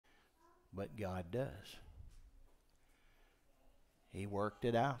but God does. He worked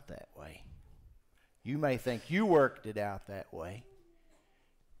it out that way. You may think you worked it out that way,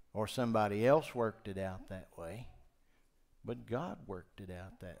 or somebody else worked it out that way, but God worked it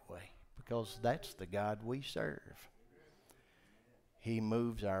out that way because that's the God we serve. He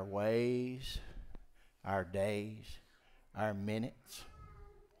moves our ways, our days, our minutes.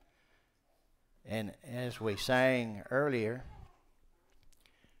 And as we sang earlier,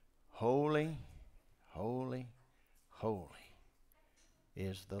 holy, holy, holy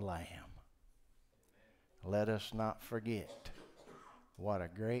is the Lamb. Let us not forget what a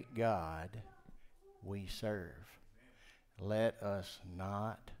great God we serve. Let us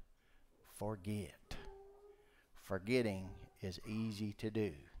not forget. Forgetting is easy to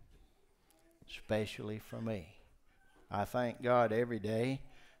do, especially for me. I thank God every day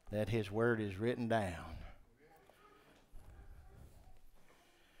that His Word is written down.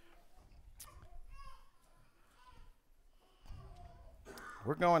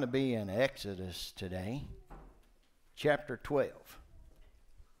 We're going to be in Exodus today, chapter 12.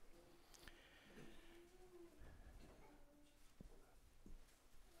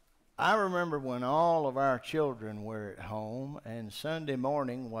 I remember when all of our children were at home and Sunday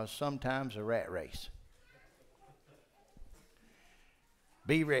morning was sometimes a rat race.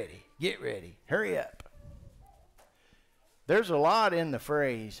 Be ready, get ready, hurry up. There's a lot in the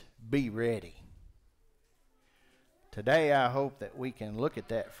phrase, be ready. Today I hope that we can look at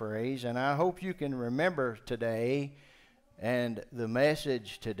that phrase, and I hope you can remember today and the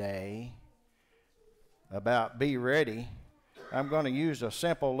message today about be ready. I'm going to use a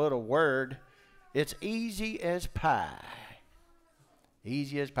simple little word. It's easy as pie.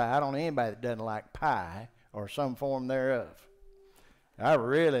 Easy as pie. I don't know anybody that doesn't like pie or some form thereof. I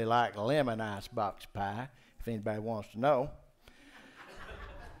really like lemon icebox pie, if anybody wants to know.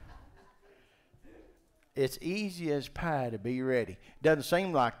 It's easy as pie to be ready. Doesn't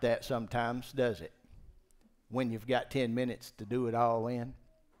seem like that sometimes, does it? When you've got 10 minutes to do it all in,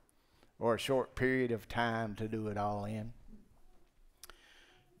 or a short period of time to do it all in.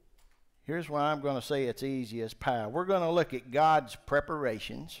 Here's why I'm going to say it's easy as pie. We're going to look at God's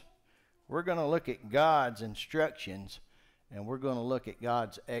preparations. We're going to look at God's instructions. And we're going to look at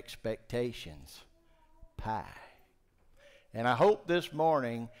God's expectations. Pie. And I hope this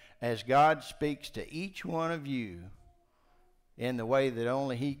morning, as God speaks to each one of you in the way that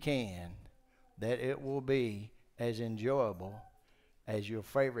only He can, that it will be as enjoyable as your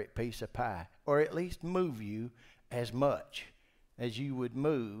favorite piece of pie, or at least move you as much as you would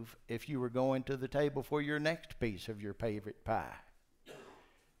move if you were going to the table for your next piece of your favorite pie.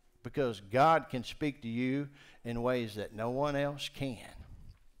 Because God can speak to you in ways that no one else can.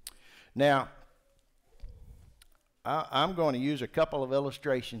 Now, I'm going to use a couple of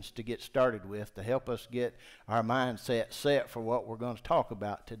illustrations to get started with to help us get our mindset set for what we're going to talk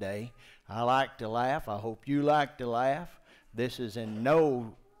about today. I like to laugh. I hope you like to laugh. This is in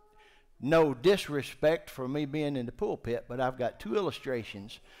no disrespect for me being in the pulpit, but I've got two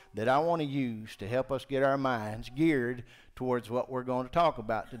illustrations that I want to use to help us get our minds geared towards what we're going to talk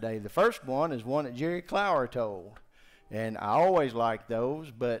about today. The first one is one that Jerry Clower told, and I always like those,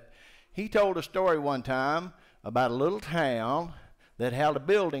 but he told a story one time about a little town that had a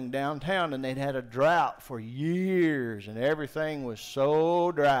building downtown, and they'd had a drought for years, and everything was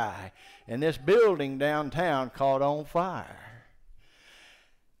so dry, and this building downtown caught on fire.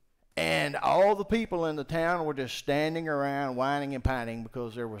 And all the people in the town were just standing around whining and pining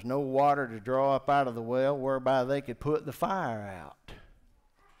because there was no water to draw up out of the well whereby they could put the fire out.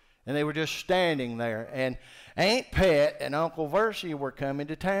 And they were just standing there. And Aunt Pet and Uncle Versi were coming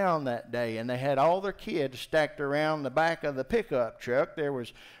to town that day, and they had all their kids stacked around the back of the pickup truck. There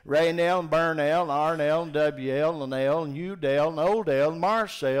was Raynell and Burnell and Arnell and W.L. and Linnell and Udell and Oldell and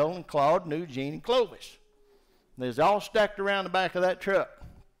Marcel and Claude and Eugene and Clovis. They was all stacked around the back of that truck.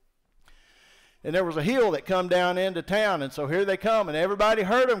 And there was a hill that come down into town, and so here they come, and everybody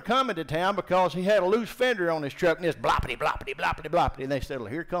heard him coming to town because he had a loose fender on his truck, and it's bloppity, bloppity, bloppity, bloppity, and they said, well,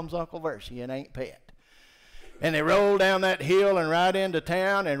 here comes Uncle Versi and Aunt Pet. And they rolled down that hill and right into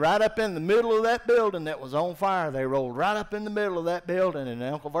town, and right up in the middle of that building that was on fire, they rolled right up in the middle of that building, and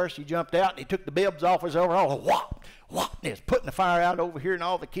Uncle Versi jumped out, and he took the bibs off his overall, whop, whop, and he was putting the fire out over here, and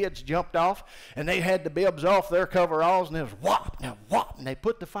all the kids jumped off, and they had the bibs off their coveralls, and it was whop, now whop, and they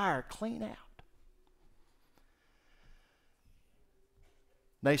put the fire clean out.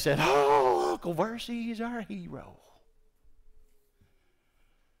 They said, oh, Uncle Versi is our hero.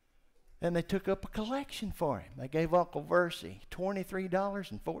 And they took up a collection for him. They gave Uncle Versi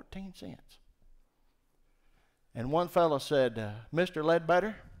 $23.14. And one fellow said, Mr.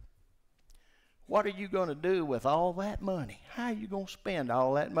 Ledbetter, What are you going to do with all that money? How are you going to spend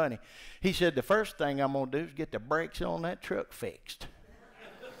all that money? He said, the first thing I'm going to do is get the brakes on that truck fixed.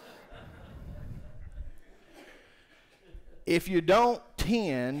 If you don't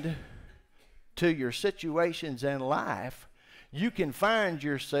tend to your situations in life, you can find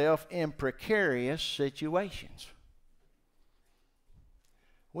yourself in precarious situations.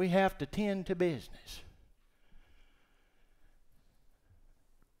 We have to tend to business.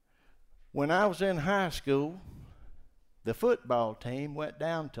 When I was in high school, the football team went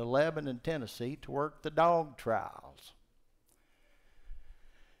down to Lebanon, Tennessee to work the dog trials.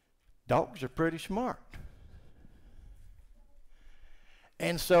 Dogs are pretty smart.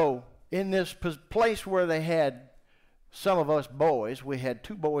 And so in this place where they had some of us boys, we had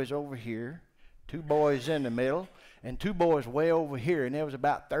 2 boys over here, 2 boys in the middle, and 2 boys way over here, and there was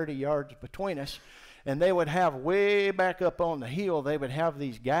about 30 yards between us. And they would have way back up on the hill, they would have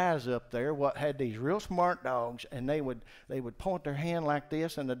these guys up there what had these real smart dogs, and they would point their hand like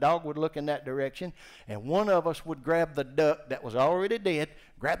this, and the dog would look in that direction, and one of us would grab the duck that was already dead,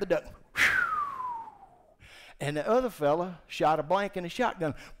 grab the duck, and the other fella shot a blank in a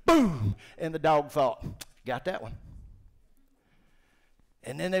shotgun, boom, and the dog thought, got that one.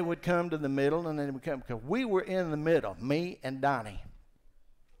 And then they would come to the middle, and then they would come, because we were in the middle, me and Donnie.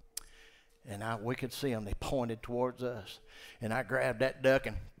 And we could see them. They pointed towards us. And I grabbed that duck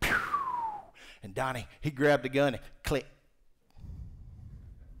and pew, and Donnie, he grabbed the gun and click.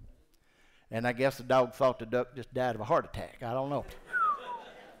 And I guess the dog thought the duck just died of a heart attack. I don't know.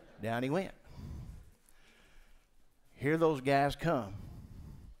 Down he went. Here those guys come.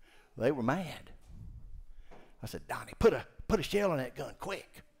 They were mad. I said, Donnie, put a shell in that gun,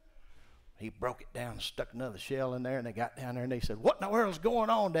 quick. He broke it down and stuck another shell in there, and they got down there, and they said, what in the world is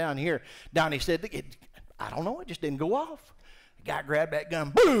going on down here? Donnie said, I don't know, it just didn't go off. The guy grabbed that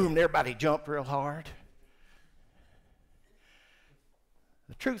gun, boom, and everybody jumped real hard.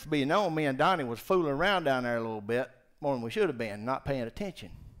 The truth be known, me and Donnie was fooling around down there a little bit, more than we should have been, not paying attention.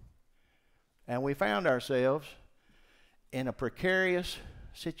 And we found ourselves in a precarious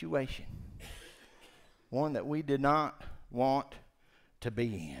situation, one that we did not want to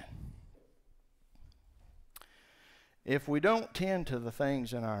be in. If we don't tend to the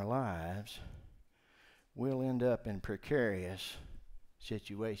things in our lives, we'll end up in precarious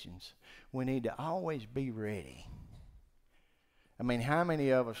situations. We need to always be ready. I mean, how many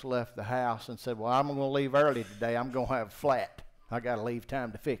of us left the house and said, well, I'm going to leave early today. I'm going to have a flat. I got to leave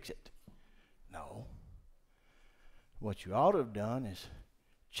time to fix it. No. What you ought to have done is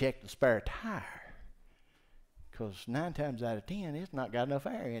check the spare tire. Because 9 times out of 10, it's not got enough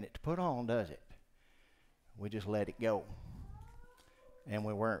air in it to put on, does it? We just let it go, and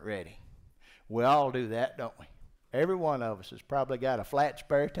we weren't ready. We all do that, don't we? Every one of us has probably got a flat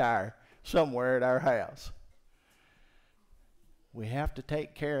spare tire somewhere at our house. We have to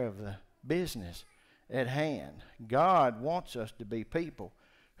take care of the business at hand. God wants us to be people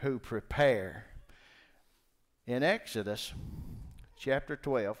who prepare. In Exodus chapter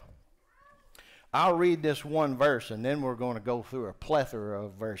 12, I'll read this one verse, and then we're going to go through a plethora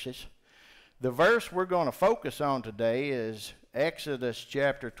of verses. The verse we're going to focus on today is Exodus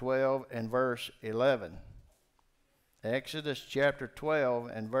chapter 12 and verse 11. Exodus chapter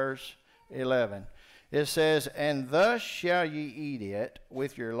 12 and verse 11. It says, and thus shall ye eat it,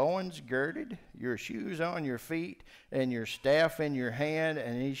 with your loins girded, your shoes on your feet, and your staff in your hand,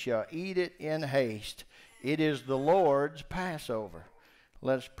 and ye shall eat it in haste. It is the Lord's Passover.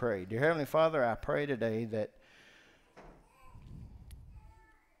 Let's pray. Dear Heavenly Father, I pray today that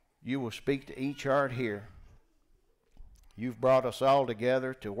you will speak to each heart here. You've brought us all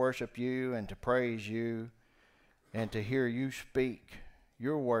together to worship you and to praise you and to hear you speak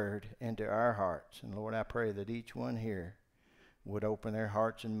your word into our hearts. And Lord, I pray that each one here would open their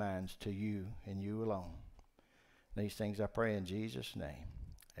hearts and minds to you and you alone. These things I pray in Jesus' name.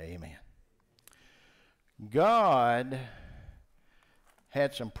 Amen. God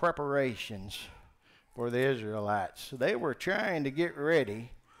had some preparations for the Israelites. They were trying to get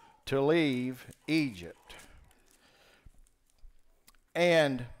ready to leave Egypt.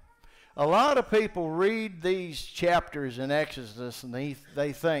 And a lot of people read these chapters in Exodus and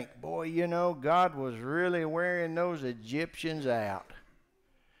they think, boy, you know, God was really wearing those Egyptians out.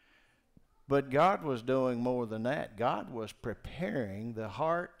 But God was doing more than that. God was preparing the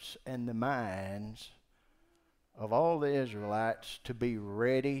hearts and the minds of all the Israelites to be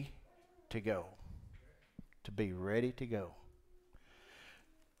ready to go. To be ready to go.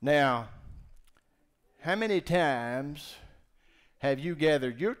 Now, how many times have you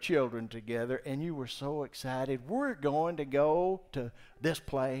gathered your children together and you were so excited, we're going to go to this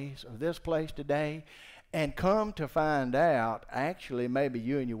place or this place today, and come to find out, actually maybe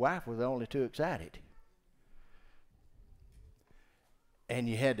you and your wife were the only two excited. And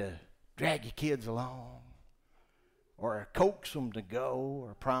you had to drag your kids along, or coax them to go,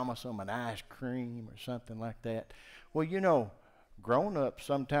 or promise them an ice cream or something like that. Well, you know, grown-ups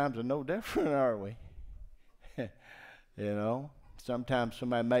sometimes are no different, are we? You know, sometimes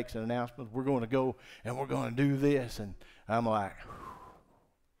somebody makes an announcement, we're going to go and we're going to do this, and I'm like,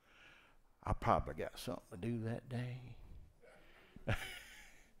 I probably got something to do that day.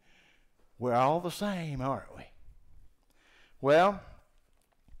 We're all the same, aren't we? Well,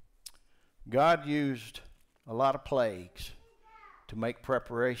 God used a lot of plagues to make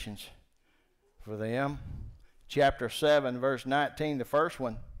preparations for them. Chapter 7, verse 19, the first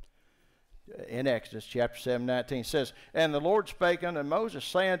one in Exodus, chapter 7, 19 says, And the Lord spake unto Moses,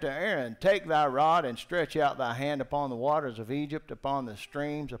 saying to Aaron, Take thy rod and stretch out thy hand upon the waters of Egypt, upon the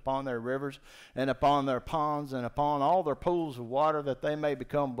streams, upon their rivers, and upon their ponds, and upon all their pools of water, that they may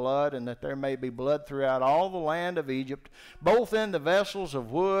become blood, and that there may be blood throughout all the land of Egypt, both in the vessels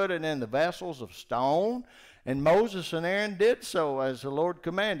of wood and in the vessels of stone. And Moses and Aaron did so as the Lord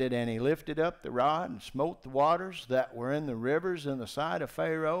commanded, and he lifted up the rod and smote the waters that were in the rivers in the sight of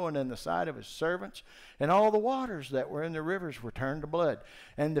Pharaoh and in the sight of his servants, and all the waters that were in the rivers were turned to blood.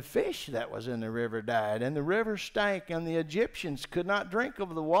 And the fish that was in the river died, and the river stank, and the Egyptians could not drink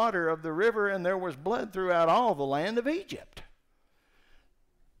of the water of the river, and there was blood throughout all the land of Egypt.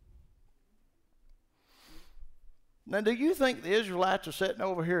 Now, do you think the Israelites are sitting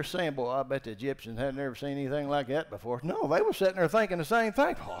over here saying, boy, I bet the Egyptians had never seen anything like that before? No, they were sitting there thinking the same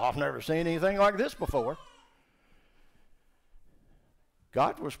thing. Oh, I've never seen anything like this before.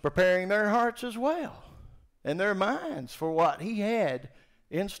 God was preparing their hearts as well, and their minds for what he had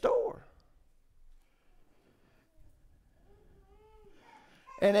in store.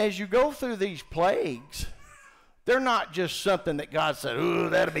 And as you go through these plagues, they're not just something that God said, ooh,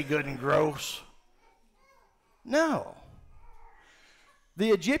 that'll be good and gross. No.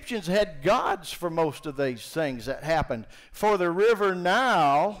 The Egyptians had gods for most of these things that happened. For the river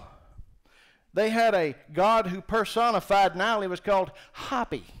Nile, they had a god who personified Nile. He was called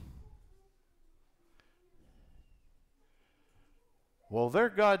Hapi. Well, their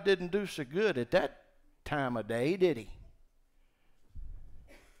God didn't do so good at that time of day, did he?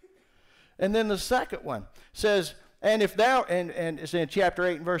 And then the second one says, and if thou, and it's in chapter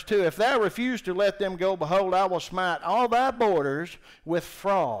 8 and verse 2, if thou refuse to let them go, behold, I will smite all thy borders with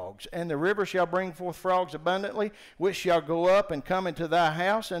frogs, and the river shall bring forth frogs abundantly, which shall go up and come into thy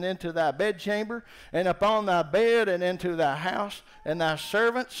house and into thy bedchamber, and upon thy bed and into thy house and thy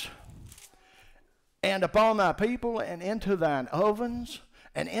servants, and upon thy people and into thine ovens,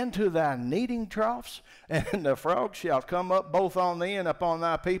 and into thy kneading troughs, and the frogs shall come up both on thee and upon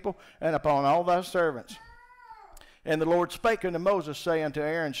thy people and upon all thy servants. And the Lord spake unto Moses, saying unto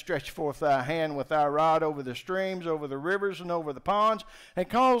Aaron, Stretch forth thy hand with thy rod over the streams, over the rivers, and over the ponds, and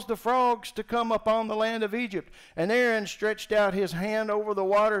cause the frogs to come upon the land of Egypt. And Aaron stretched out his hand over the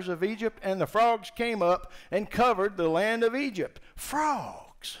waters of Egypt, and the frogs came up and covered the land of Egypt.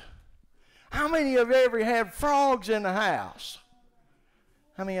 Frogs. How many of you ever had frogs in the house?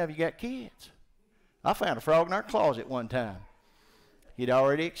 How many of you got kids? I found a frog in our closet one time. He'd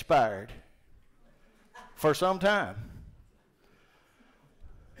already expired for some time.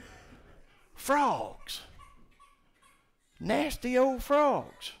 Frogs. Nasty old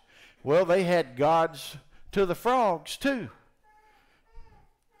frogs. Well, they had gods to the frogs too.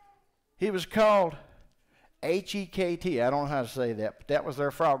 He was called Hekt. I don't know how to say that, but that was their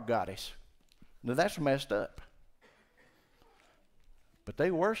frog goddess. Now that's messed up. But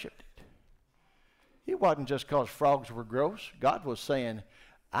they worshipped it. It wasn't just because frogs were gross. God was saying,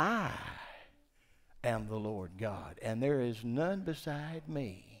 I am the Lord God, and there is none beside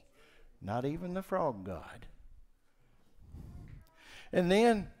me, not even the frog god. And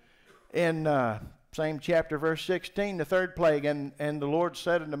then in same chapter, verse 16, the third plague, and the Lord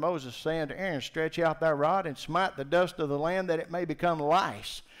said unto Moses, saying to Aaron, Stretch out thy rod and smite the dust of the land, that it may become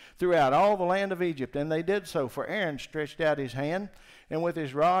lice throughout all the land of Egypt. And they did so, for Aaron stretched out his hand, and with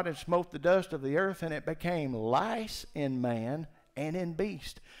his rod and smote the dust of the earth, and it became lice in man and in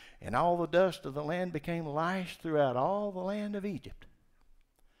beast. And all the dust of the land became lice throughout all the land of Egypt.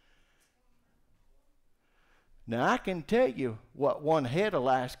 Now, I can tell you what one head of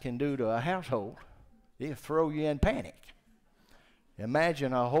lice can do to a household. It'll throw you in panic.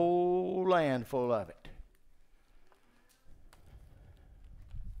 Imagine a whole land full of it.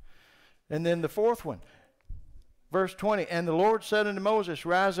 And then the fourth one. Verse 20, and the Lord said unto Moses,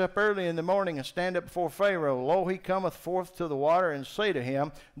 rise up early in the morning and stand up before Pharaoh. Lo, he cometh forth to the water, and say to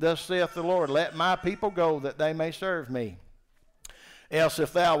him, thus saith the Lord, let my people go, that they may serve me. Else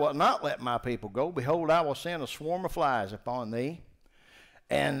if thou wilt not let my people go, behold, I will send a swarm of flies upon thee,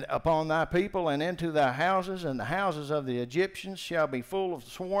 and upon thy people, and into thy houses, and the houses of the Egyptians shall be full of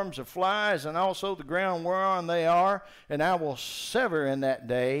swarms of flies, and also the ground whereon they are. And I will sever in that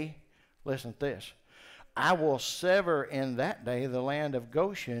day, listen to this, I will sever in that day the land of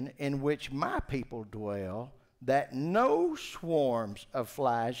Goshen, in which my people dwell, that no swarms of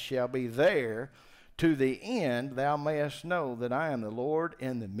flies shall be there, to the end thou mayest know that I am the Lord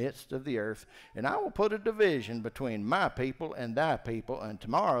in the midst of the earth. And I will put a division between my people and thy people, and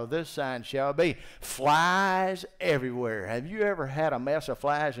tomorrow this sign shall be, flies everywhere. Have you ever had a mess of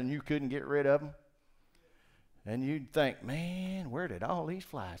flies and you couldn't get rid of them? And you'd think, man, where did all these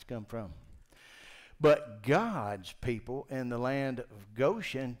flies come from? But God's people in the land of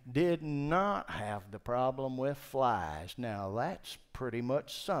Goshen did not have the problem with flies. Now, that's pretty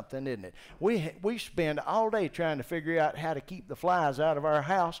much something, isn't it? We spend all day trying to figure out how to keep the flies out of our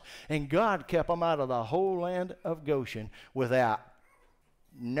house, and God kept them out of the whole land of Goshen without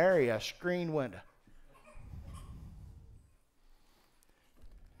nary a screen window.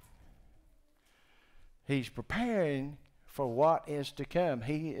 He's preparing for what is to come.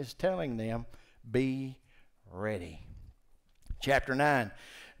 He is telling them, be ready. Chapter 9,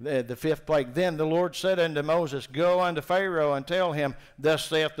 the fifth plague. Then the Lord said unto Moses, go unto Pharaoh and tell him, thus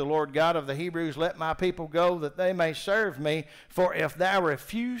saith the Lord God of the Hebrews, let my people go, that they may serve me. For if thou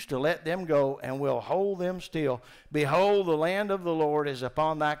refuse to let them go, and will hold them still, behold, the land of the Lord is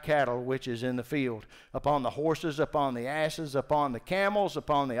upon thy cattle which is in the field, upon the horses, upon the asses, upon the camels,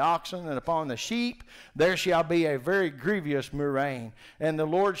 upon the oxen, and upon the sheep. There shall be a very grievous murrain, and the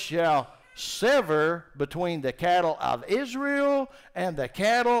Lord shall sever between the cattle of Israel and the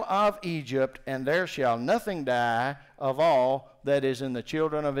cattle of Egypt, and there shall nothing die of all that is in the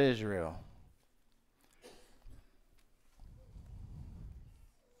children of Israel.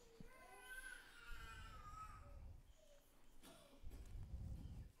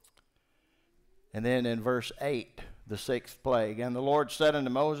 And then in verse 8, the sixth plague, and the Lord said unto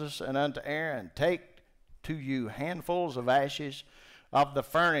Moses and unto Aaron, take to you handfuls of ashes of the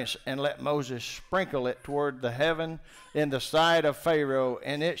furnace, and let Moses sprinkle it toward the heaven in the sight of Pharaoh,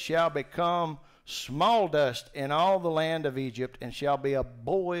 and it shall become small dust in all the land of Egypt, and shall be a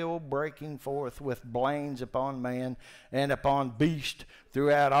boil breaking forth with blains upon man and upon beast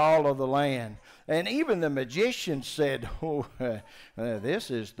throughout all of the land. And even the magicians said, oh,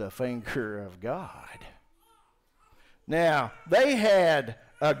 this is the finger of God. Now, they had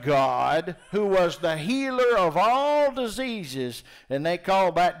a God who was the healer of all diseases, and they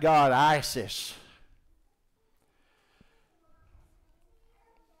called that God Isis.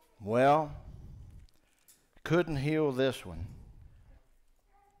 Well, couldn't heal this one.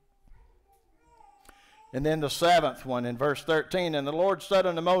 And then the seventh one in verse 13, and the Lord said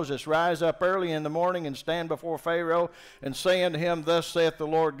unto Moses, rise up early in the morning and stand before Pharaoh, and say unto him, thus saith the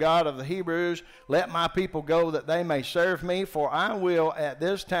Lord God of the Hebrews, let my people go, that they may serve me, for I will at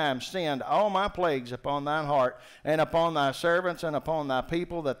this time send all my plagues upon thine heart, and upon thy servants, and upon thy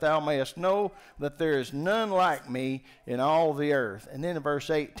people, that thou mayest know that there is none like me in all the earth. And then in verse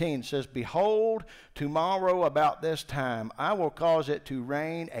 18 it says, behold, tomorrow about this time I will cause it to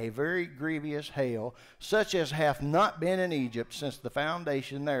rain a very grievous hail, such as hath not been in Egypt since the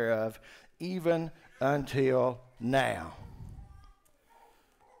foundation thereof, even until now.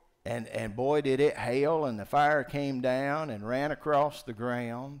 And boy, did it hail, and the fire came down and ran across the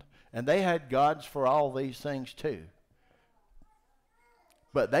ground. And they had gods for all these things too.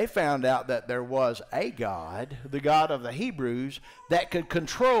 But they found out that there was a God, the God of the Hebrews, that could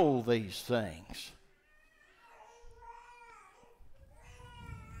control these things.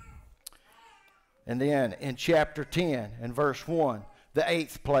 And then in chapter 10 and verse 1, the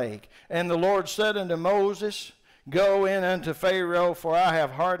eighth plague. And the Lord said unto Moses, go in unto Pharaoh, for I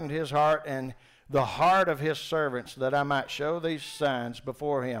have hardened his heart and the heart of his servants, that I might show these signs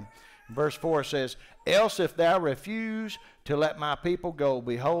before him. Verse 4 says, else if thou refuse to let my people go,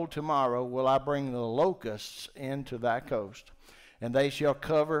 behold, tomorrow will I bring the locusts into thy coast, and they shall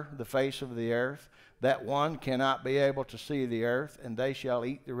cover the face of the earth, that one cannot be able to see the earth, and they shall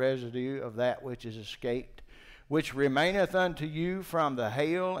eat the residue of that which is escaped, which remaineth unto you from the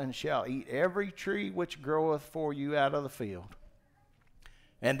hail, and shall eat every tree which groweth for you out of the field.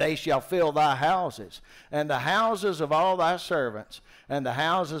 And they shall fill thy houses, and the houses of all thy servants, and the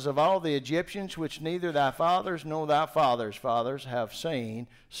houses of all the Egyptians, which neither thy fathers nor thy fathers' fathers have seen,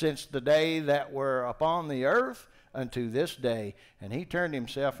 since the day that were upon the earth unto this day. And he turned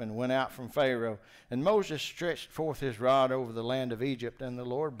himself and went out from Pharaoh. And Moses stretched forth his rod over the land of Egypt, and the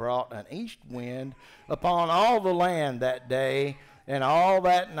Lord brought an east wind upon all the land that day and all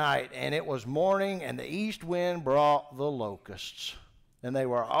that night. And it was morning, and the east wind brought the locusts, and they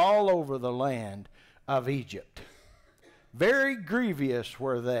were all over the land of Egypt. Very grievous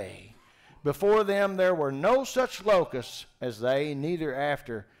were they. Before them there were no such locusts as they, neither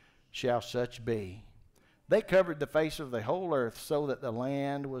after shall such be. They covered the face of the whole earth, so that the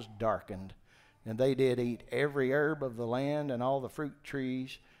land was darkened. And they did eat every herb of the land and all the fruit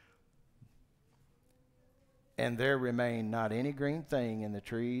trees. And there remained not any green thing in the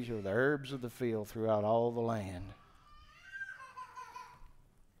trees or the herbs of the field throughout all the land.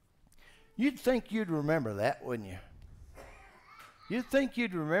 You'd think you'd remember that, wouldn't you? You'd think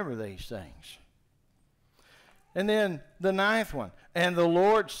you'd remember these things. And then the ninth one. And the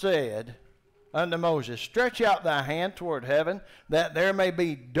Lord said unto Moses, stretch out thy hand toward heaven, that there may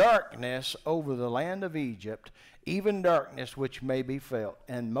be darkness over the land of Egypt, even darkness which may be felt.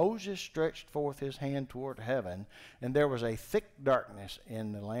 And Moses stretched forth his hand toward heaven, and there was a thick darkness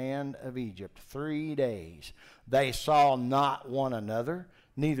in the land of Egypt 3 days. They saw not one another,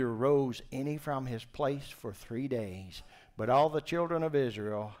 neither rose any from his place for 3 days. But all the children of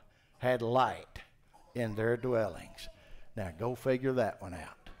Israel had light in their dwellings. Now go figure that one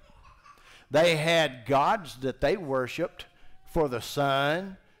out. They had gods that they worshiped for the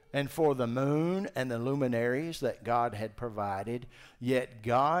sun and for the moon and the luminaries that God had provided. Yet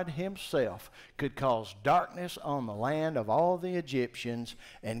God himself could cause darkness on the land of all the Egyptians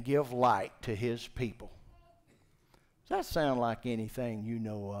and give light to his people. Does that sound like anything you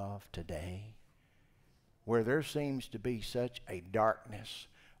know of today, where there seems to be such a darkness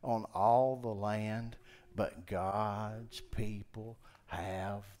on all the land, but God's people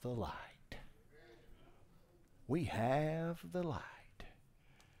have the light? We have the light.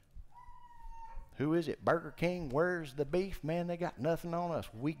 Who is it? Burger King? Where's the beef? Man, they got nothing on us.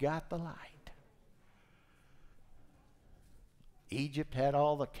 We got the light. Egypt had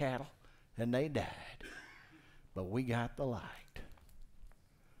all the cattle, and they died. But we got the light.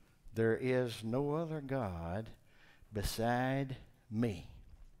 There is no other God beside me.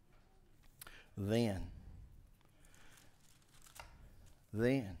 Then,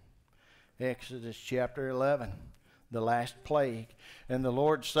 Exodus chapter 11, the last plague. And the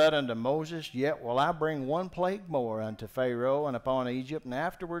Lord said unto Moses, yet will I bring one plague more unto Pharaoh and upon Egypt, and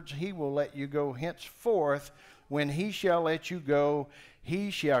afterwards he will let you go henceforth. When he shall let you go,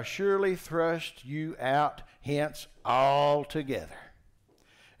 he shall surely thrust you out hence altogether.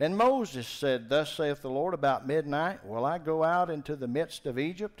 And Moses said, thus saith the Lord, about midnight will I go out into the midst of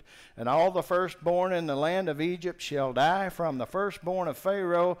Egypt, and all the firstborn in the land of Egypt shall die, from the firstborn of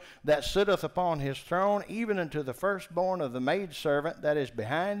Pharaoh that sitteth upon his throne, even unto the firstborn of the maidservant that is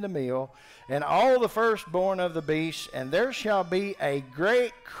behind the mill, and all the firstborn of the beasts. And there shall be a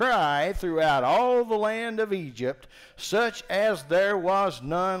great cry throughout all the land of Egypt, such as there was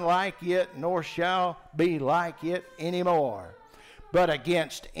none like it, nor shall be like it any more. But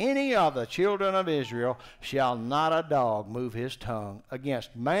against any of the children of Israel shall not a dog move his tongue,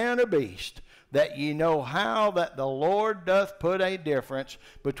 against man or beast, that ye know how that the Lord doth put a difference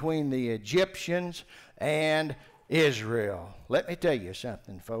between the Egyptians and Israel. Let me tell you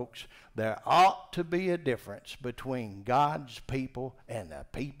something, folks. There ought to be a difference between God's people and the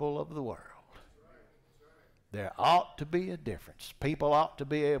people of the world. There ought to be a difference. People ought to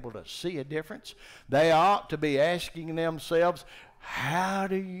be able to see a difference. They ought to be asking themselves, how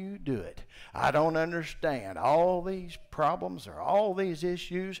do you do it? I don't understand. All these problems or all these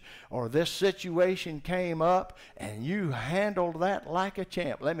issues or this situation came up and you handled that like a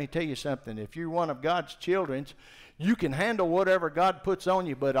champ. Let me tell you something. If you're one of God's children, you can handle whatever God puts on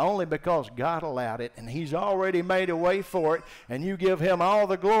you, but only because God allowed it, and he's already made a way for it, and you give him all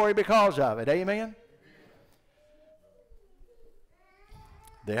the glory because of it. Amen?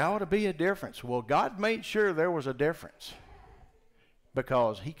 There ought to be a difference. Well, God made sure there was a difference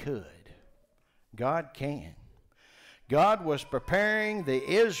because he could. God can. God was preparing the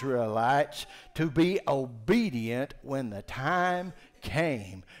Israelites to be obedient when the time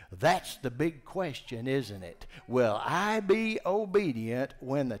came. That's the big question, isn't it? Will I be obedient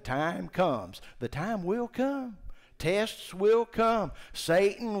when the time comes? The time will come. Tests will come.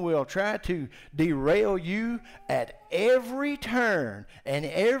 Satan will try to derail you at every turn and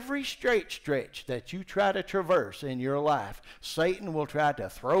every straight stretch that you try to traverse in your life. Satan will try to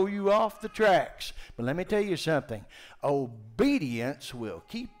throw you off the tracks. But let me tell you something. Obedience will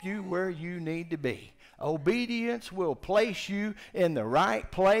keep you where you need to be. Obedience will place you in the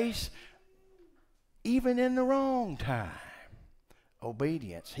right place even in the wrong time.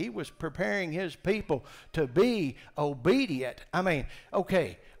 Obedience. He was preparing his people to be obedient. I mean,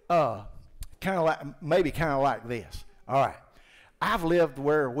 okay, kind of like this. All right. I've lived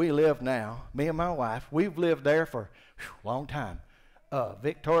where we live now, me and my wife. We've lived there for a long time.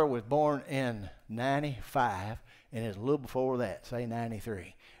 Victoria was born in 95, and it's a little before that, say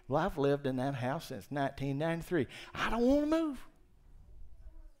 93. Well, I've lived in that house since 1993. I don't want to move.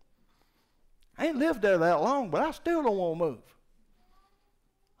 I ain't lived there that long, but I still don't want to move.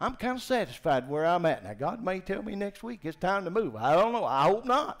 I'm kind of satisfied where I'm at. Now, God may tell me next week it's time to move. I don't know. I hope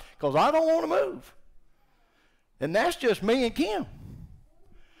not, because I don't want to move. And that's just me and Kim.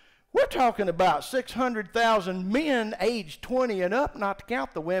 We're talking about 600,000 men aged 20 and up, not to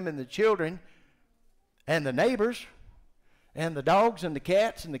count the women, the children, and the neighbors, and the dogs, and the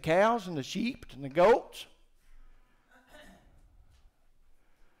cats, and the cows, and the sheep, and the goats.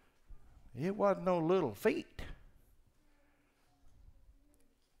 It wasn't no little feat.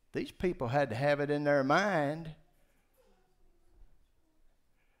 These people had to have it in their mind.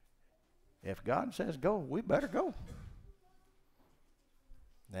 If God says go, we better go.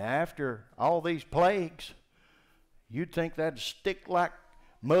 Now, after all these plagues, you'd think that'd stick like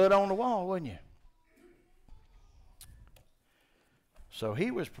mud on the wall, wouldn't you? So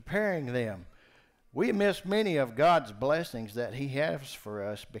he was preparing them. We miss many of God's blessings that he has for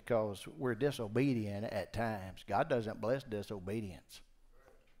us because we're disobedient at times. God doesn't bless disobedience.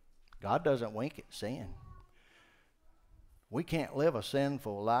 God doesn't wink at sin. We can't live a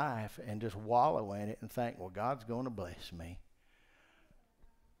sinful life and just wallow in it and think, well, God's going to bless me.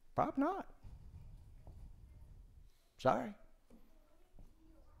 Probably not. Sorry.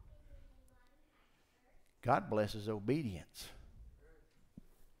 God blesses obedience.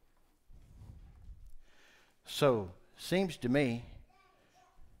 So, seems to me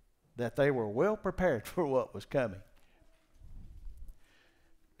that they were well prepared for what was coming.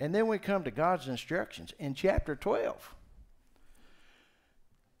 And then we come to God's instructions in chapter 12.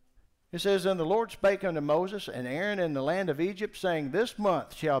 It says, And the Lord spake unto Moses and Aaron in the land of Egypt, saying, This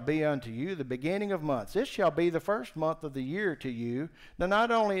month shall be unto you the beginning of months. This shall be the first month of the year to you. Now,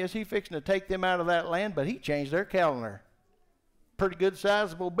 not only is he fixing to take them out of that land, but he changed their calendar. Pretty good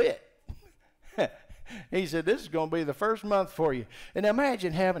sizable bit. He said, this is going to be the first month for you. And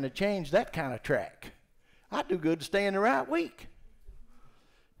imagine having to change that kind of track. I'd do good to stay in the right week.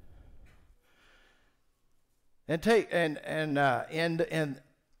 And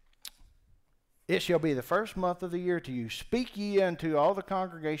it shall be the first month of the year to you. Speak ye unto all the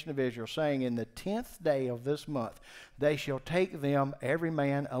congregation of Israel, saying, In the 10th day of this month they shall take them every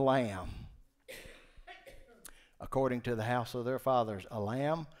man a lamb, according to the house of their fathers, a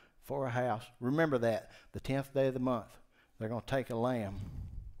lamb for a house. Remember that, the 10th day of the month, they're going to take a lamb.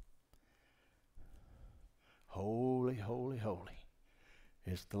 Holy, holy, holy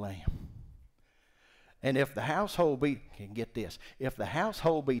is the lamb. And if the household be, get this, if the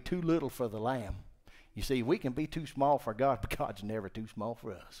household be too little for the lamb, you see, we can be too small for God, but God's never too small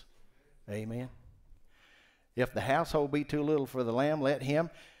for us. Amen. If the household be too little for the lamb, let him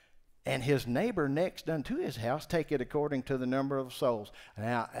and his neighbor next unto his house take it according to the number of souls.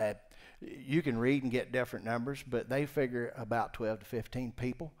 Now, you can read and get different numbers, but they figure about 12 to 15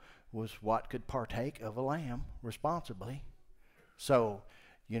 people was what could partake of a lamb responsibly. So,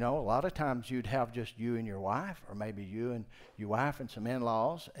 you know, a lot of times you'd have just you and your wife, or maybe you and your wife and some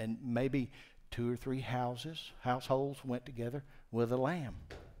in-laws, and maybe 2 or 3 households went together with a lamb.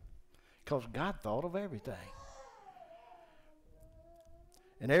 Because God thought of everything.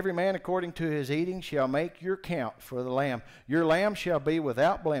 And every man according to his eating shall make your count for the lamb. Your lamb shall be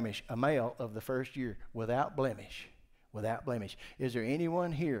without blemish, a male of the first year, without blemish. Without blemish. Is there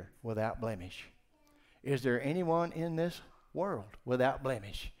anyone here without blemish? Is there anyone in this world without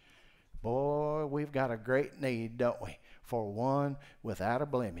blemish? Boy, we've got a great need, don't we, for one without a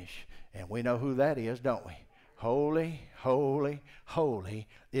blemish. And we know who that is, don't we? Holy, holy, holy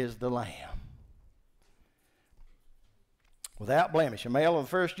is the Lamb. Without blemish, a male of the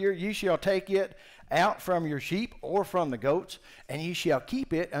first year, ye shall take it out from your sheep or from the goats, and ye shall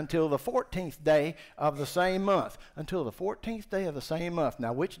keep it until the 14th day of the same month. Until the 14th day of the same month.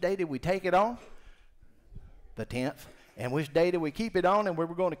 Now, which day did we take it on? The 10th. And which day did we keep it on? And we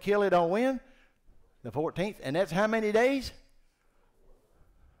were going to kill it on when? The 14th. And that's how many days?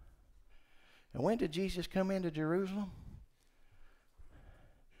 And when did Jesus come into Jerusalem?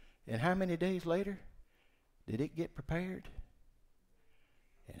 And how many days later did it get prepared?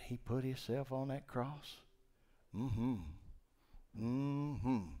 And he put himself on that cross.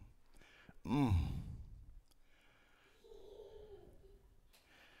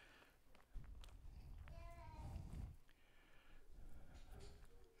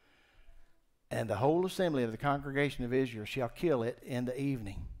 And the whole assembly of the congregation of Israel shall kill it in the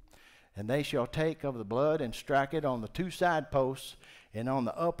evening. And they shall take of the blood and strike it on the two side posts and on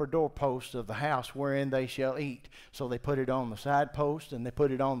the upper doorposts of the house wherein they shall eat. So they put it on the side post and they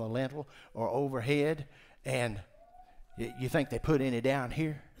put it on the lintel or overhead. And you think they put any down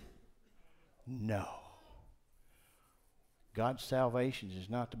here? No. God's salvation is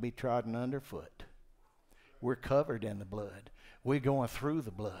not to be trodden underfoot. We're covered in the blood. We're going through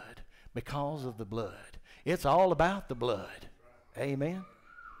the blood because of the blood. It's all about the blood. Amen.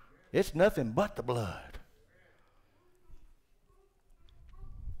 It's nothing but the blood.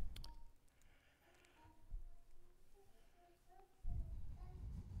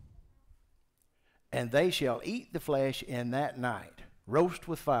 And they shall eat the flesh in that night, roast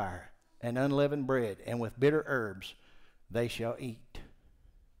with fire and unleavened bread, and with bitter herbs they shall eat.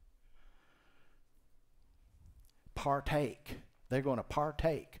 Partake. They're going to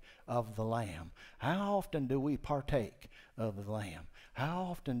partake of the Lamb. How often do we partake of the Lamb? How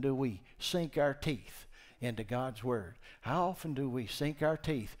often do we sink our teeth into God's Word? How often do we sink our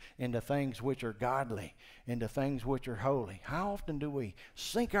teeth into things which are godly, into things which are holy? How often do we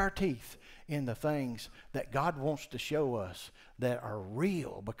sink our teeth into things that God wants to show us that are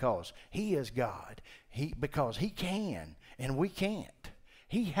real because He is God, because He can and we can't.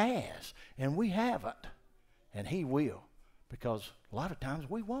 He has and we haven't, and He will, because a lot of times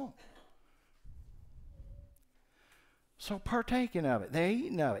we won't. So partaking of it, they're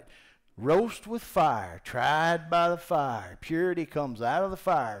eating of it. Roast with fire, tried by the fire. Purity comes out of the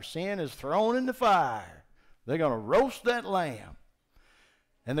fire. Sin is thrown in the fire. They're going to roast that lamb.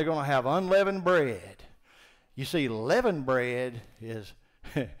 And they're going to have unleavened bread. You see, leavened bread is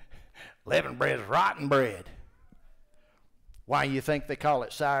rotten bread. Why you think they call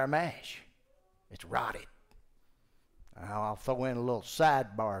it sour mash? It's rotted. I'll throw in a little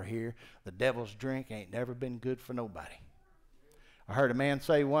sidebar here. The devil's drink ain't never been good for nobody. I heard a man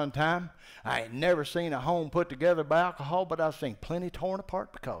say one time, I ain't never seen a home put together by alcohol, but I've seen plenty torn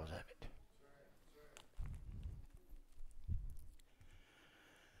apart because of it.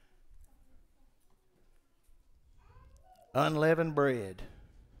 Unleavened bread,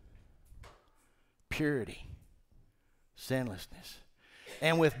 purity, sinlessness,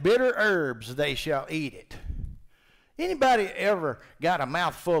 and with bitter herbs they shall eat it. Anybody ever got a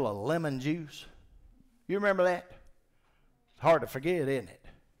mouthful of lemon juice? You remember that? It's hard to forget, isn't it?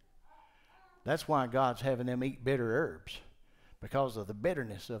 That's why God's having them eat bitter herbs, because of the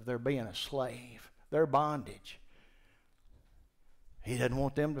bitterness of their being a slave, their bondage. He doesn't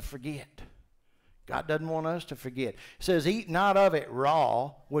want them to forget. God doesn't want us to forget. It says, eat not of it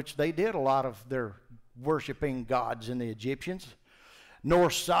raw, which they did a lot of their worshiping gods in the Egyptians,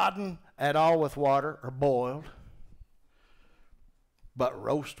 nor sodden at all with water or boiled, but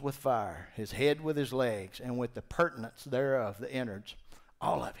roast with fire, his head with his legs, and with the purtenance thereof, the innards,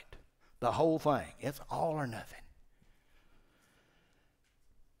 all of it, the whole thing. It's all or nothing.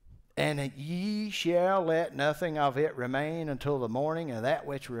 And ye shall let nothing of it remain until the morning, and that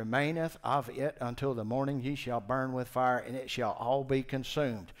which remaineth of it until the morning ye shall burn with fire, and it shall all be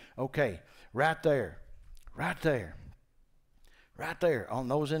consumed. Okay, right there on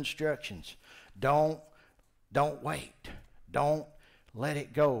those instructions. Don't wait. Don't let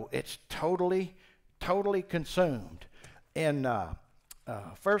it go. It's totally consumed. In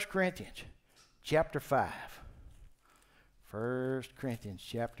 1 Corinthians chapter 5. 1 Corinthians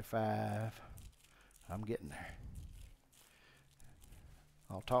chapter 5. I'm getting there.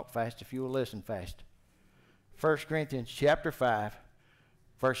 I'll talk fast if you will listen fast. 1 Corinthians chapter 5,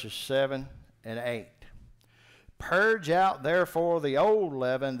 verses 7 and 8. Purge out therefore the old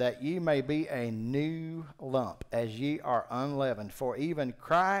leaven, that ye may be a new lump, as ye are unleavened. For even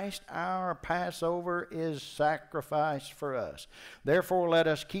Christ our Passover is sacrificed for us. Therefore let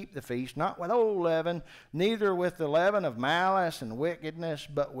us keep the feast, not with old leaven, neither with the leaven of malice and wickedness,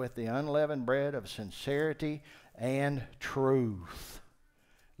 but with the unleavened bread of sincerity and truth.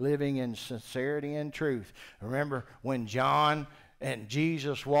 Living in sincerity and truth. Remember when John and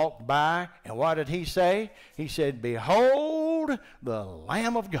Jesus walked by, and what did he say? He said, behold the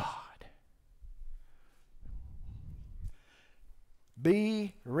Lamb of God.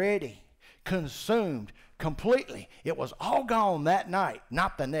 Be ready, consumed completely. It was all gone that night,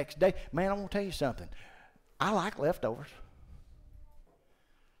 not the next day. Man, I want to tell you something. I like leftovers.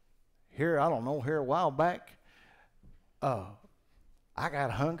 Here a while back, I got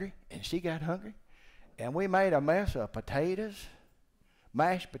hungry, and she got hungry, and we made a mess of potatoes,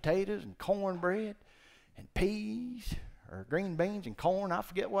 mashed potatoes and cornbread and peas or green beans and corn. I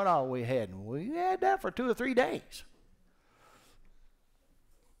forget what all we had. And we had that for 2 or 3 days.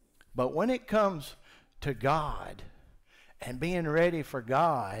 But when it comes to God and being ready for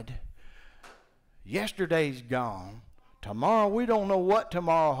God, yesterday's gone. Tomorrow, we don't know what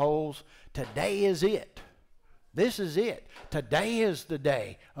tomorrow holds. Today is it. This is it. Today is the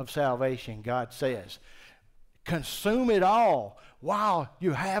day of salvation, God says. Consume it all while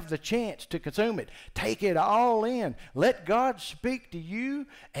you have the chance to consume it. Take it all in. Let God speak to you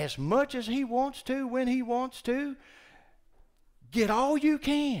as much as He wants to, when He wants to. Get all you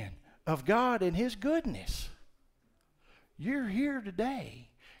can of God and His goodness. You're here today.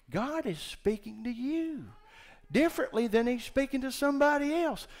 God is speaking to you differently than He's speaking to somebody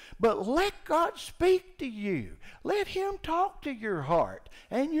else. But let God speak to you. Let Him talk to your heart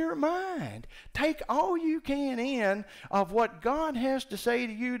and your mind. Take all you can in of what God has to say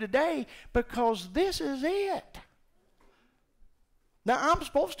to you today, because this is it. Now, I'm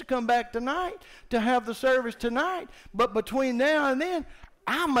supposed to come back tonight to have the service tonight, but between now and then,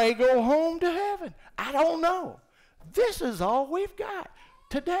 I may go home to heaven. I don't know. This is all we've got.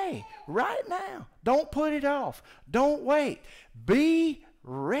 Today, right now. Don't put it off. Don't wait. Be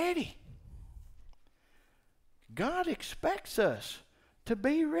ready. God expects us to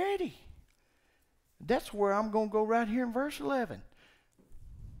be ready. That's where I'm going to go right here in verse 11.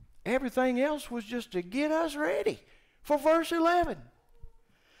 Everything else was just to get us ready for verse 11.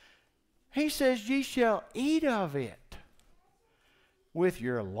 He says, ye shall eat of it with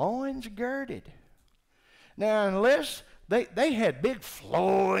your loins girded. Now, unless they had big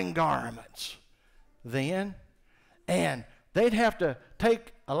flowing garments then, and they'd have to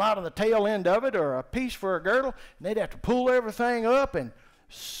take a lot of the tail end of it or a piece for a girdle, and they'd have to pull everything up and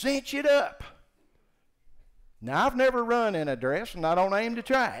cinch it up. Now, I've never run in a dress, and I don't aim to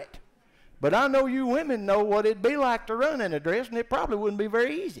try it, but I know you women know what it'd be like to run in a dress, and it probably wouldn't be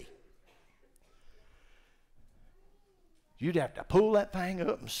very easy. You'd have to pull that thing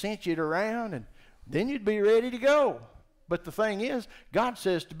up and cinch it around, and then you'd be ready to go. But the thing is, God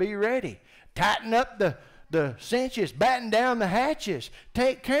says to be ready. Tighten up the cinches, batten down the hatches.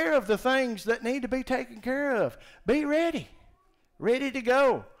 Take care of the things that need to be taken care of. Be ready. Ready to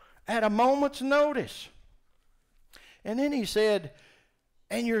go at a moment's notice. And then he said,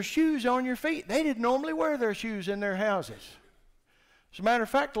 and your shoes on your feet. They didn't normally wear their shoes in their houses. As a matter of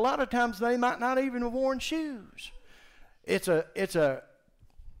fact, a lot of times they might not even have worn shoes. It's a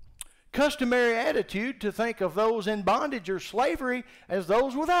customary attitude to think of those in bondage or slavery as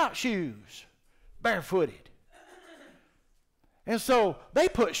those without shoes, barefooted. And so they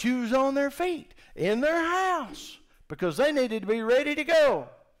put shoes on their feet in their house because they needed to be ready to go.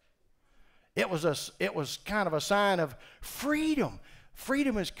 It was kind of a sign of freedom.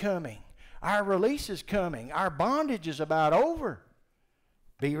 Freedom is coming. Our release is coming. Our bondage is about over.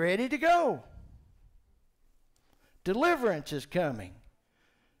 Be ready to go. Deliverance is coming.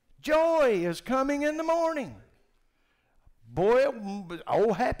 Joy is coming in the morning. Boy,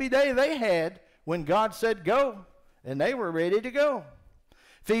 oh happy day they had when God said go, and they were ready to go.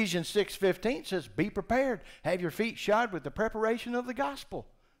 Ephesians 6:15 says, be prepared. Have your feet shod with the preparation of the gospel.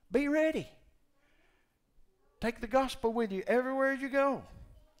 Be ready. Take the gospel with you everywhere you go.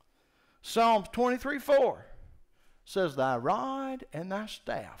 Psalms 23:4 says, thy rod and thy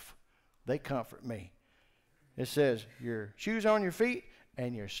staff, they comfort me. It says, your shoes on your feet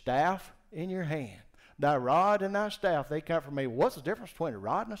and your staff in your hand. Thy rod and thy staff, they comfort me. What's the difference between a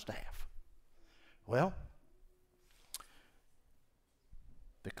rod and a staff? Well,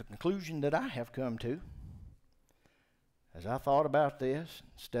 the conclusion that I have come to, as I thought about this,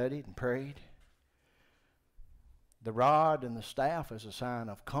 studied and prayed, the rod and the staff is a sign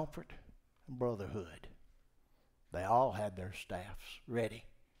of comfort and brotherhood. They all had their staffs ready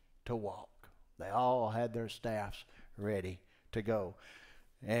to walk. They all had their staffs ready to go.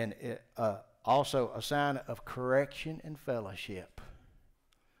 And also a sign of correction and fellowship.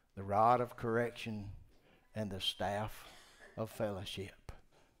 The rod of correction and the staff of fellowship.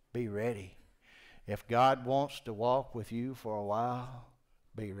 Be ready. If God wants to walk with you for a while,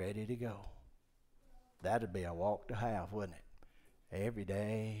 be ready to go. That'd be a walk to have, wouldn't it? Every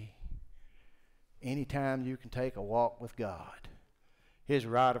day. Anytime you can take a walk with God. His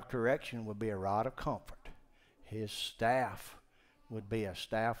rod of correction would be a rod of comfort. His staff would be a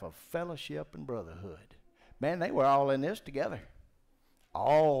staff of fellowship and brotherhood. Man, they were all in this together.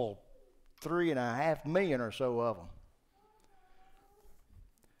 All 3.5 million or so of them.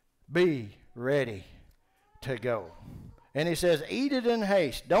 Be ready to go. And he says, eat it in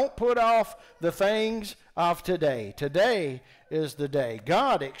haste. Don't put off the things of today. Today is the day.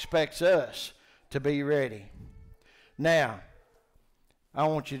 God expects us to be ready. Now, I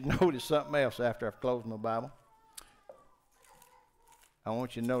want you to notice something else after I've closed my Bible. I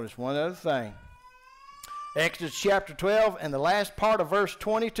want you to notice one other thing. Exodus chapter 12 and the last part of verse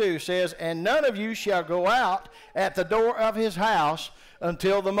 22 says, "And none of you shall go out at the door of his house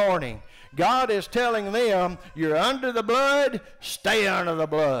until the morning." God is telling them, you're under the blood, stay under the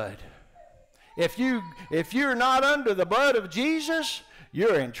blood. If you're not under the blood of Jesus,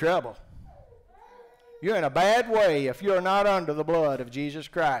 you're in trouble. You're in a bad way if you're not under the blood of Jesus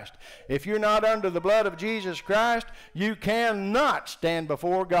Christ. If you're not under the blood of Jesus Christ, you cannot stand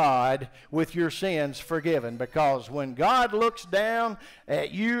before God with your sins forgiven. Because when God looks down at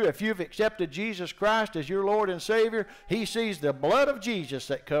you, if you've accepted Jesus Christ as your Lord and Savior, He sees the blood of Jesus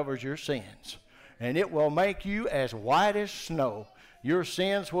that covers your sins. And it will make you as white as snow. Your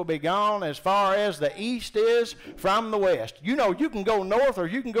sins will be gone as far as the east is from the west. You know, you can go north or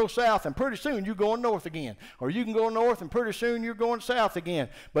you can go south, and pretty soon you're going north again. Or you can go north and pretty soon you're going south again.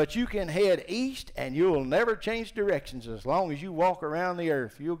 But you can head east and you'll never change directions as long as you walk around the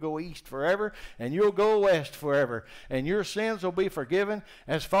earth. You'll go east forever and you'll go west forever. And your sins will be forgiven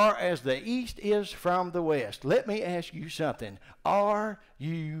as far as the east is from the west. Let me ask you something. Are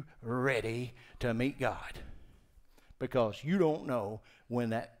you ready to meet God? Because you don't know when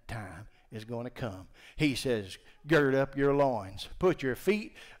that time is going to come. He says, gird up your loins. Put your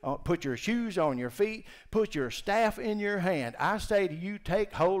shoes on your feet. Put your staff in your hand. I say to you,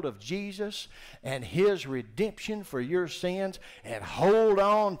 take hold of Jesus and His redemption for your sins and hold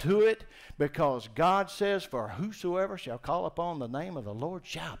on to it, because God says, for whosoever shall call upon the name of the Lord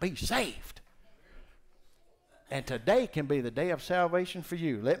shall be saved. And today can be the day of salvation for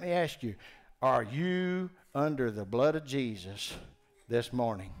you. Let me ask you, are you under the blood of Jesus this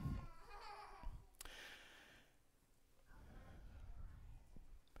morning?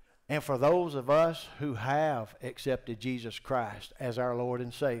 And for those of us who have accepted Jesus Christ as our Lord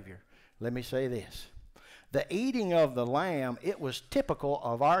and Savior, let me say this. The eating of the lamb, it was typical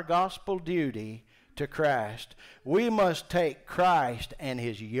of our gospel duty to Christ. We must take Christ and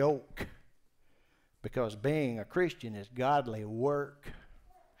His yoke, because being a Christian is godly work.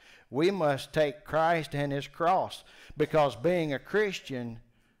 We must take Christ and His cross, because being a Christian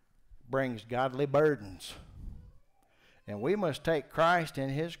brings godly burdens. And we must take Christ and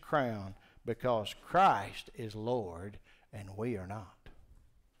His crown, because Christ is Lord and we are not.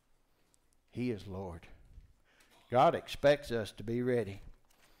 He is Lord. God expects us to be ready.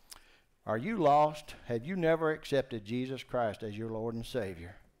 Are you lost? Have you never accepted Jesus Christ as your Lord and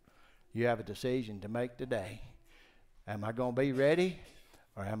Savior? You have a decision to make today. Am I going to be ready?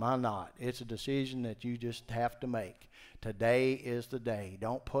 Or am I not? It's a decision that you just have to make. Today is the day.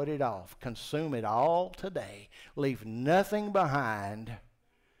 Don't put it off. Consume it all today. Leave nothing behind.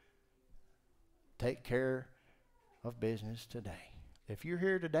 Take care of business today. If you're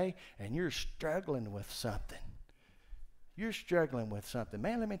here today and you're struggling with something,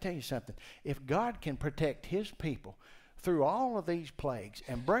 man, let me tell you something. If God can protect His people through all of these plagues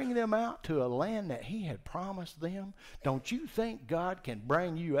and bring them out to a land that He had promised them, don't you think God can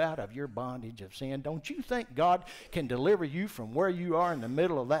bring you out of your bondage of sin? Don't you think God can deliver you from where you are in the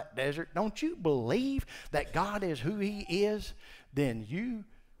middle of that desert? Don't you believe that God is who He is? Then you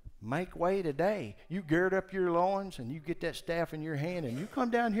make way today. You gird up your loins and you get that staff in your hand and you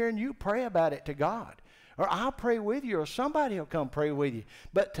come down here and you pray about it to God. Or I'll pray with you, or somebody will come pray with you.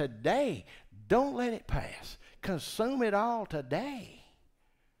 But today, don't let it pass. Consume it all today.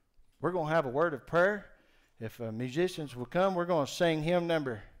 We're going to have a word of prayer. If musicians will come, we're going to sing hymn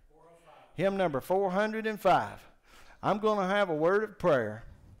number 405. I'm going to have a word of prayer,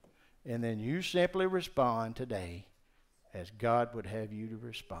 and then you simply respond today as God would have you to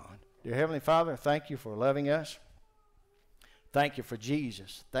respond. Dear Heavenly Father, thank you for loving us. Thank you for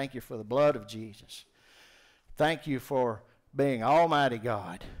Jesus. Thank you for the blood of Jesus. Thank you for being Almighty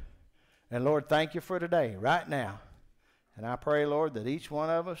God. And Lord, thank you for today, right now. And I pray, Lord, that each one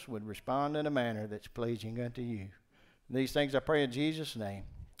of us would respond in a manner that's pleasing unto you. These things I pray in Jesus' name.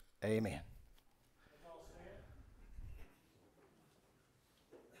 Amen.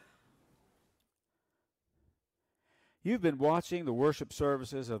 You've been watching the worship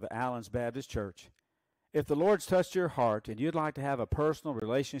services of the Allons Baptist Church. If the Lord's touched your heart and you'd like to have a personal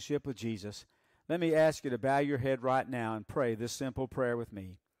relationship with Jesus, let me ask you to bow your head right now and pray this simple prayer with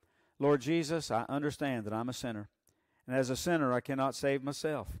me. Lord Jesus, I understand that I'm a sinner, and as a sinner I cannot save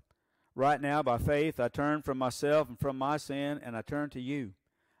myself. Right now, by faith, I turn from myself and from my sin, and I turn to you.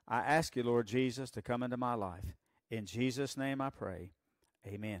 I ask you, Lord Jesus, to come into my life. In Jesus' name I pray.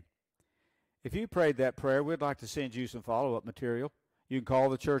 Amen. If you prayed that prayer, we'd like to send you some follow-up material. You can call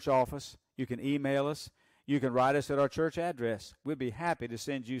the church office. You can email us. You can write us at our church address. We'd be happy to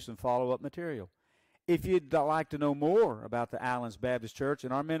send you some follow-up material. If you'd like to know more about the Allons Baptist Church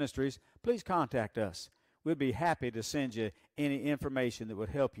and our ministries, please contact us. We'd be happy to send you any information that would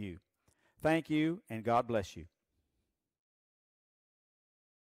help you. Thank you, and God bless you.